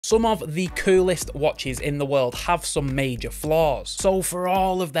Some of the coolest watches in the world have some major flaws, so for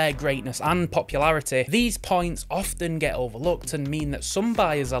all of their greatness and popularity, these points often get overlooked and mean that some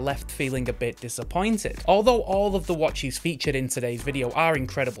buyers are left feeling a bit disappointed. Although all of the watches featured in today's video are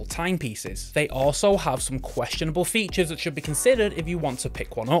incredible timepieces, they also have some questionable features that should be considered if you want to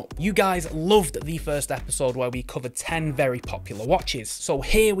pick one up. You guys loved the first episode where we covered 10 very popular watches, so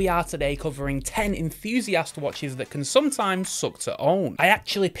here we are today covering 10 enthusiast watches that can sometimes suck to own. I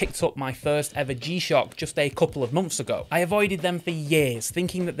actually picked up my first ever G-Shock just a couple of months ago. I avoided them for years,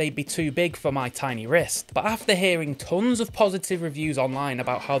 thinking that they'd be too big for my tiny wrist, but after hearing tons of positive reviews online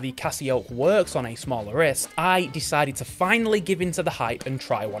about how the Casio works on a smaller wrist, I decided to finally give into the hype and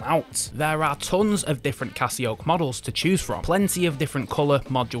try one out. There are tons of different Casio models to choose from, plenty of different colour,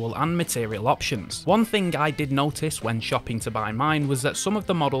 module and material options. One thing I did notice when shopping to buy mine was that some of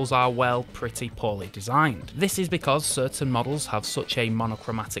the models are, well, pretty poorly designed. This is because certain models have such a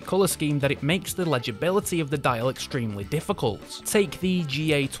monochromatic colour scheme that it makes the legibility of the dial extremely difficult. Take the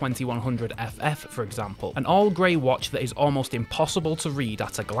GA2100FF for example, an all-grey watch that is almost impossible to read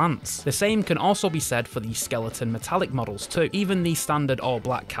at a glance. The same can also be said for the skeleton metallic models too. Even the standard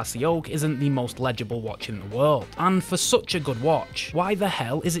all-black Casio isn't the most legible watch in the world. And for such a good watch, why the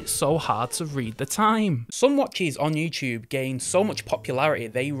hell is it so hard to read the time? Some watches on YouTube gain so much popularity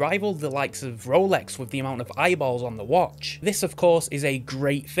they rival the likes of Rolex with the amount of eyeballs on the watch. This of course is a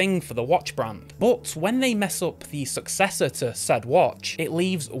great thing for the watch brand, but when they mess up the successor to said watch, it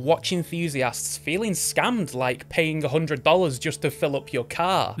leaves watch enthusiasts feeling scammed, like paying $100 just to fill up your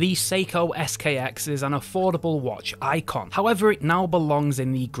car. The Seiko SKX is an affordable watch icon, however it now belongs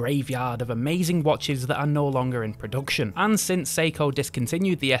in the graveyard of amazing watches that are no longer in production, and since Seiko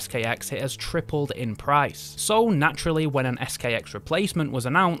discontinued the SKX it has tripled in price. So naturally when an SKX replacement was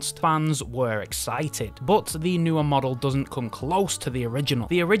announced, fans were excited, but the newer model doesn't come close to the original.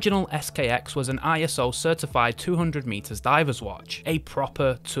 The original SKX was an ISO certified 200 meters diver's watch, a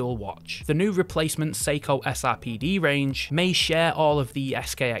proper tool watch. The new replacement Seiko SRPD range may share all of the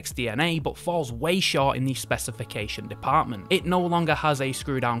SKX DNA but falls way short in the specification department. It no longer has a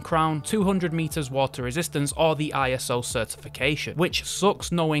screw down crown, 200 meters water resistance or the ISO certification, which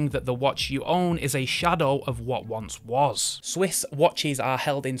sucks knowing that the watch you own is a shadow of what once was. Swiss watches are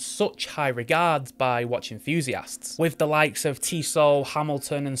held in such high regard by watch enthusiasts, with the likes of Tissot,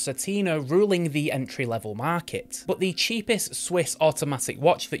 Hamilton and Satina ruling the entry-level market. But the cheapest Swiss automatic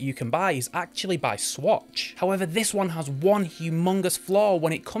watch that you can buy is actually by Swatch. However, this one has one humongous flaw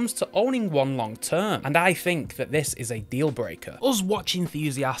when it comes to owning one long term, and I think that this is a deal breaker. Us watch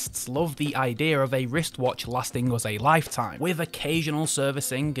enthusiasts love the idea of a wristwatch lasting us a lifetime. With occasional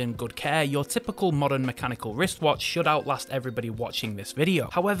servicing and good care, your typical modern mechanical wristwatch should outlast everybody watching this video.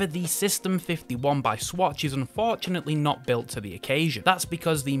 However, the System 51 by Swatch is unfortunately not built to the occasion. That's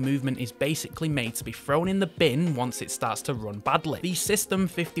because the movement is basically made to be thrown in the bin once it starts to run badly. The System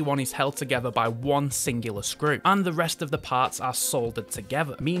 51 is held together by one singular screw, and the rest of the parts are soldered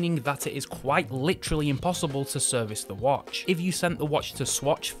together, meaning that it is quite literally impossible to service the watch. If you sent the watch to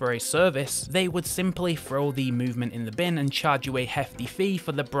Swatch for a service, they would simply throw the movement in the bin and charge you a hefty fee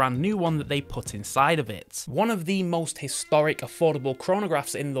for the brand new one that they put inside of it. One of the most historic affordable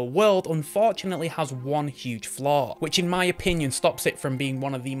chronographs in the world unfortunately has one huge flaw, which in my opinion stops it from being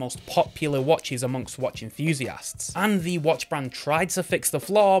one of the most popular watches amongst watch enthusiasts. And the watch brand tried to fix the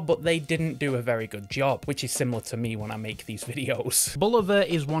flaw, but they didn't do a very good job, which is similar to me when I make these videos. Bulova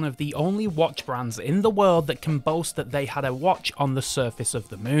is one of the only watch brands in the world that can boast that they had a watch on the surface of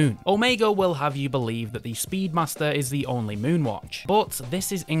the moon. Omega will have you believe that the Speedmaster is the only moon watch, but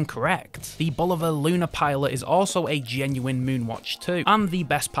this is incorrect. The Bulova Lunar Pilot is also a genuine moon watch too, and the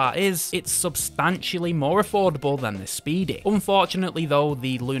best part is, it's substantially more affordable than the Speedy. Unfortunately though,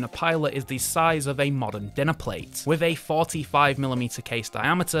 the Lunar Pilot is the size of a modern dinner plate, with a 45mm case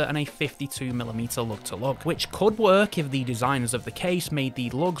diameter and a 52mm lug-to-lug, which could work if the designers of the case made the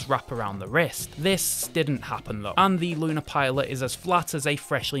lugs wrap around the wrist. This didn't happen though, and the Lunar Pilot is as flat as a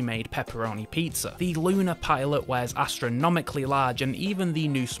freshly made pepperoni pizza. The Lunar Pilot wears astronomically large, and even the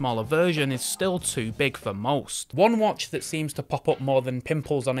new smaller version is still too big for most. One watch that seems to pop up more than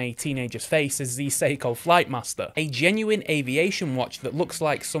pimples on a teenager's face is the Seiko Flightmaster, a genuine aviation watch that looks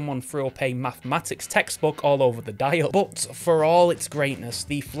like someone threw up a mathematics textbook all over the dial. But for all its greatness,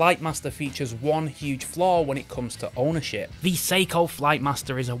 the Flightmaster features one huge flaw when it comes to ownership. The Seiko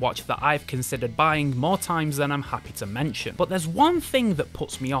Flightmaster is a watch that I've considered buying more times than I'm happy to mention, but there's one thing that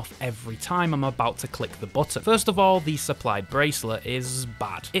puts me off every time I'm about to click the button. First of all, the supplied bracelet is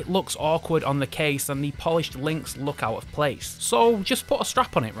bad. It looks awkward on the case and the polished links look out of place. So just put a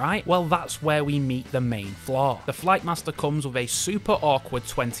strap on it, right? Well, that's where we meet the main flaw. The Flightmaster comes with a super super awkward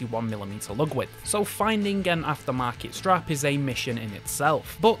 21mm lug width, so finding an aftermarket strap is a mission in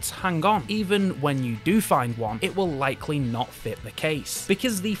itself. But hang on, even when you do find one, it will likely not fit the case,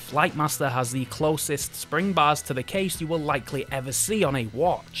 because the Flightmaster has the closest spring bars to the case you will likely ever see on a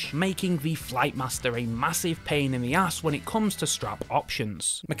watch, making the Flightmaster a massive pain in the ass when it comes to strap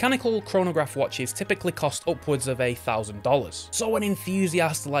options. Mechanical chronograph watches typically cost upwards of $1,000, so an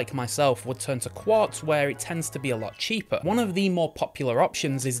enthusiast like myself would turn to quartz where it tends to be a lot cheaper. One of the more popular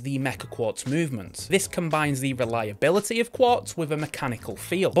options is the Mecha Quartz movement. This combines the reliability of quartz with a mechanical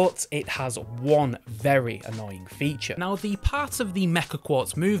feel, but it has one very annoying feature. Now, the part of the Mecha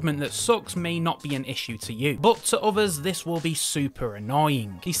Quartz movement that sucks may not be an issue to you, but to others this will be super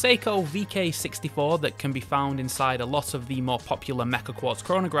annoying. The Seiko VK64 that can be found inside a lot of the more popular Mecha Quartz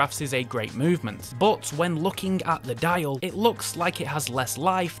chronographs is a great movement, but when looking at the dial, it looks like it has less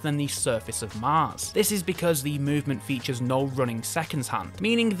life than the surface of Mars. This is because the movement features no running seconds hand,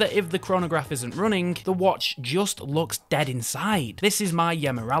 meaning that if the chronograph isn't running, the watch just looks dead inside. This is my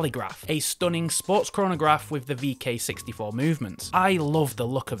Rallygraph, a stunning sports chronograph with the VK64 movement. I love the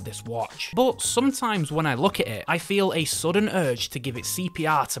look of this watch, but sometimes when I look at it, I feel a sudden urge to give it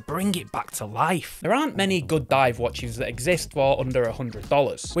CPR to bring it back to life. There aren't many good dive watches that exist for under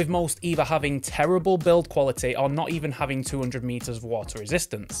 $100, with most either having terrible build quality or not even having 200 meters of water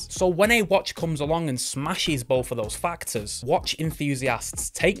resistance. So when a watch comes along and smashes both of those factors, watch enthusiasts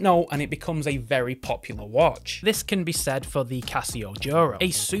take note and it becomes a very popular watch. This can be said for the Casio Duro,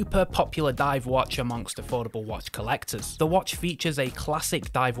 a super popular dive watch amongst affordable watch collectors. The watch features a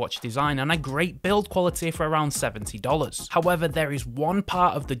classic dive watch design and a great build quality for around $70. However, there is one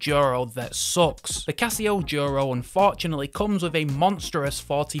part of the Duro that sucks. The Casio Duro unfortunately comes with a monstrous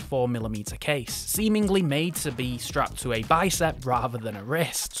 44mm case, seemingly made to be strapped to a bicep rather than a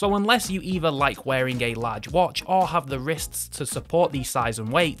wrist. So unless you either like wearing a large watch or have the wrists to support the size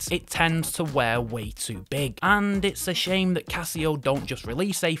and weight, it tends to wear way too big. And it's a shame that Casio don't just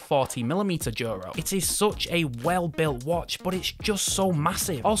release a 40mm Duro. It is such a well-built watch, but it's just so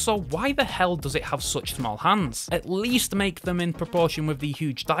massive. Also, why the hell does it have such small hands? At least make them in proportion with the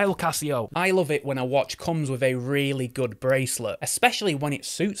huge dial, Casio. I love it when a watch comes with a really good bracelet, especially when it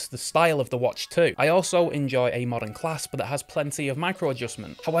suits the style of the watch too. I also enjoy a modern clasp that has plenty of micro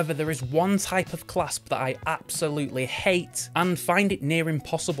adjustment. However, there is one type of clasp that I absolutely hate and find it near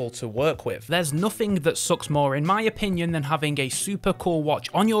impossible to work with. There's nothing that sucks more in my opinion than having a super cool watch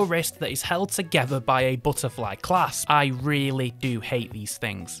on your wrist that is held together by a butterfly clasp. I really do hate these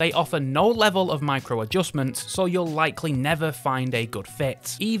things. They offer no level of micro adjustment, so you'll likely never find a good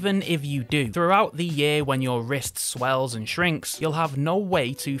fit. Even if you do, throughout the year when your wrist swells and shrinks, you'll have no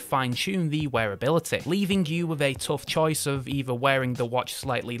way to fine-tune the wearability, leaving you with a tough choice of either wearing the watch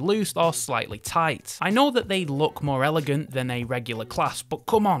slightly loose or slightly tight. I know that they look more elegant than a regular clasp, but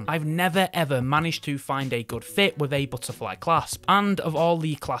come on, I've never ever managed to find a good fit with a butterfly clasp, and of all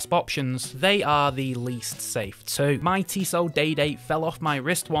the clasp options, they are the least safe too. My Tissot Day-Date fell off my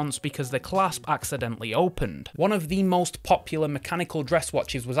wrist once because the clasp accidentally opened. One of the most popular mechanical dress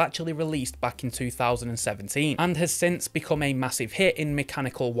watches was actually released back in 2017 and has since become a massive hit in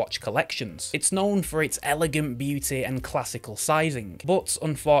mechanical watch collections. It's known for its elegant beauty and classical sizing, but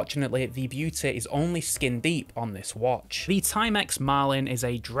unfortunately the beauty is only skin deep on this watch. The Timex Marlin is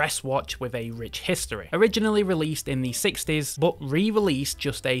a dress watch with a rich history, originally released in the 60s but re-released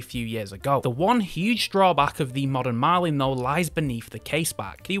just a few years ago. The one huge drawback of the modern Marlin though lies beneath the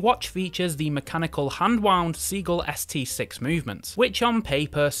caseback. The watch features the mechanical hand-wound Seagull ST6 movement, which on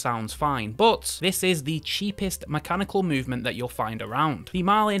paper sounds fine, but this is the cheapest mechanical movement that you'll find around. The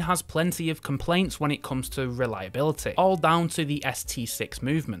Marlin has plenty of complaints when it comes to reliability, all down to the ST6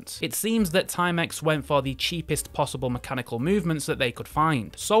 movement. It seems that Timex went for the cheapest possible mechanical movements that they could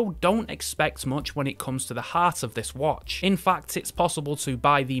find, so don't expect much when it comes to the heart of this watch. In fact, it's possible to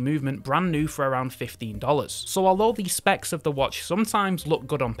buy the movement brand new for around $15. So although the specs of the watch sometimes look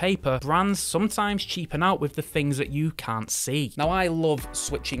good on paper, brands sometimes cheapen out with the things that you can't see. Now, I love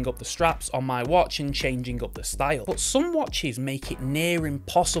switching up the straps on my watch and changing up the style, but some watches make it near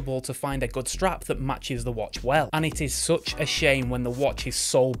impossible to find a good strap that matches the watch well, and it is such a shame when the watch is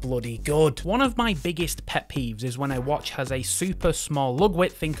so bloody good. One of my biggest pet peeves is when a watch has a super small lug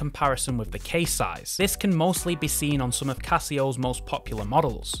width in comparison with the case size. This can mostly be seen on some of Casio's most popular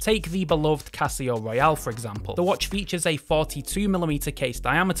models. Take the beloved Casio Royale for example. The watch features a 42mm case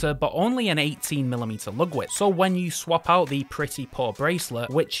diameter but only an 18mm lug width, so when you swap out the pretty poor bracelet,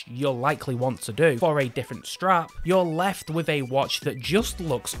 which you'll likely want to do, for a different strap, you're left with a watch that just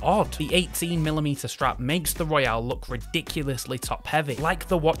looks odd. The 18mm strap makes the Royale look ridiculously top heavy, like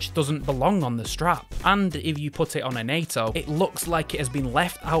the watch doesn't belong on the strap. And if you put it on a NATO, it looks like it has been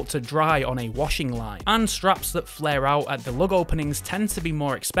left out to dry on a washing line, and straps that flare out at the lug openings tend to be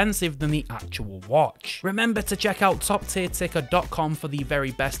more expensive than the actual watch. Remember to check out toptierticker.com for the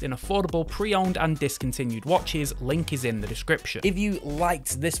very best in affordable pre-owned and discontinued watches, link is in the description. If you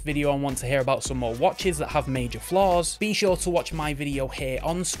liked this video and want to hear about some more watches that have major flaws, be sure to watch my video here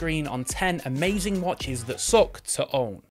on screen on 10 amazing watches that suck to own.